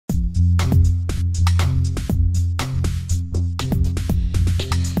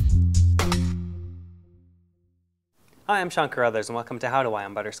Hi, I'm Sean Carruthers, and welcome to How Do I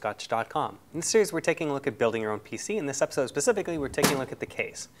on Butterscotch.com. In this series, we're taking a look at building your own PC. In this episode specifically, we're taking a look at the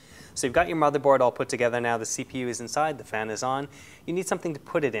case. So you've got your motherboard all put together now. The CPU is inside, the fan is on. You need something to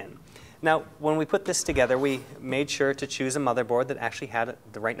put it in. Now, when we put this together, we made sure to choose a motherboard that actually had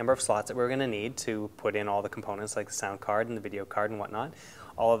the right number of slots that we were going to need to put in all the components, like the sound card and the video card and whatnot.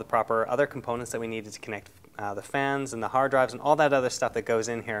 All of the proper other components that we needed to connect the fans and the hard drives and all that other stuff that goes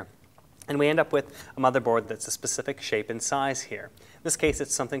in here. And we end up with a motherboard that's a specific shape and size here. In this case,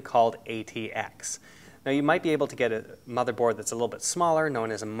 it's something called ATX. Now, you might be able to get a motherboard that's a little bit smaller,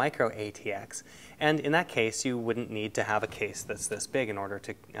 known as a micro ATX. And in that case, you wouldn't need to have a case that's this big in order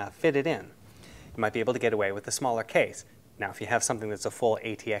to fit it in. You might be able to get away with a smaller case. Now, if you have something that's a full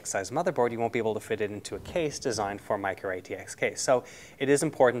ATX size motherboard, you won't be able to fit it into a case designed for a micro ATX case. So it is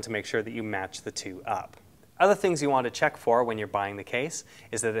important to make sure that you match the two up. Other things you want to check for when you're buying the case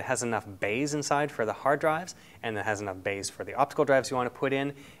is that it has enough bays inside for the hard drives, and it has enough bays for the optical drives you want to put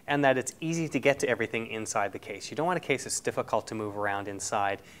in, and that it's easy to get to everything inside the case. You don't want a case that's difficult to move around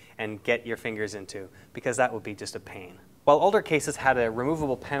inside and get your fingers into, because that would be just a pain. While older cases had a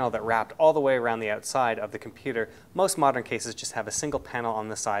removable panel that wrapped all the way around the outside of the computer, most modern cases just have a single panel on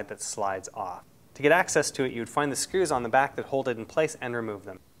the side that slides off. To get access to it, you'd find the screws on the back that hold it in place and remove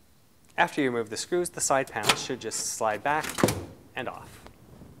them. After you remove the screws, the side panels should just slide back and off.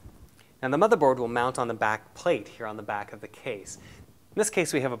 Now, the motherboard will mount on the back plate here on the back of the case. In this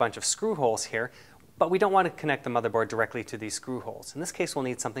case, we have a bunch of screw holes here, but we don't want to connect the motherboard directly to these screw holes. In this case, we'll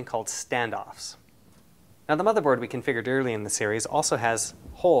need something called standoffs. Now, the motherboard we configured early in the series also has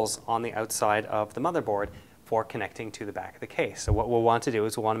holes on the outside of the motherboard for connecting to the back of the case. So what we'll want to do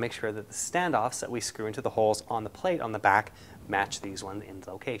is we'll want to make sure that the standoffs that we screw into the holes on the plate on the back match these ones in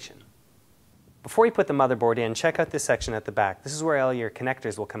location. Before you put the motherboard in, check out this section at the back. This is where all your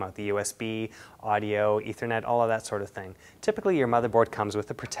connectors will come out, the USB, audio, Ethernet, all of that sort of thing. Typically, your motherboard comes with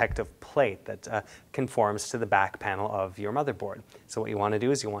a protective plate that conforms to the back panel of your motherboard. So what you want to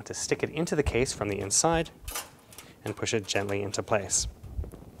do is you want to stick it into the case from the inside and push it gently into place.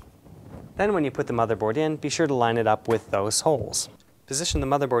 Then when you put the motherboard in, be sure to line it up with those holes. Position the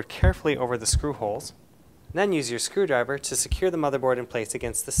motherboard carefully over the screw holes. Then use your screwdriver to secure the motherboard in place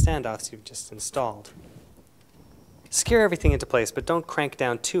against the standoffs you've just installed. Secure everything into place, but don't crank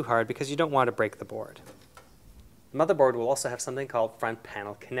down too hard because you don't want to break the board. The motherboard will also have something called front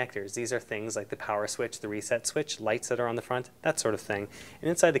panel connectors. These are things like the power switch, the reset switch, lights that are on the front, that sort of thing. And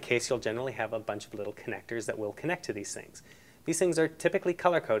inside the case, you'll generally have a bunch of little connectors that will connect to these things. These things are typically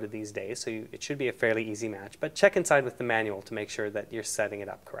color-coded these days, so it should be a fairly easy match, but check inside with the manual to make sure that you're setting it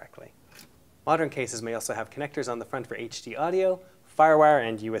up correctly. Modern cases may also have connectors on the front for HD audio, FireWire,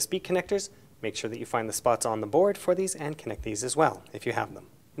 and USB connectors. Make sure that you find the spots on the board for these and connect these as well, if you have them.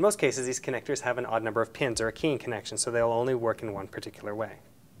 In most cases, these connectors have an odd number of pins or a keying connection, so they'll only work in one particular way.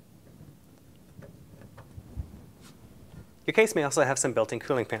 Your case may also have some built-in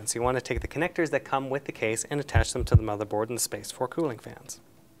cooling fans, so you want to take the connectors that come with the case and attach them to the motherboard and the space for cooling fans.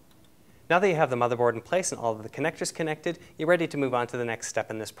 Now that you have the motherboard in place and all of the connectors connected, you're ready to move on to the next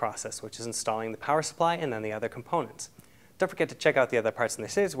step in this process, which is installing the power supply and then the other components. Don't forget to check out the other parts in the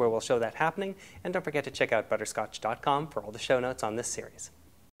series where we'll show that happening, and don't forget to check out butterscotch.com for all the show notes on this series.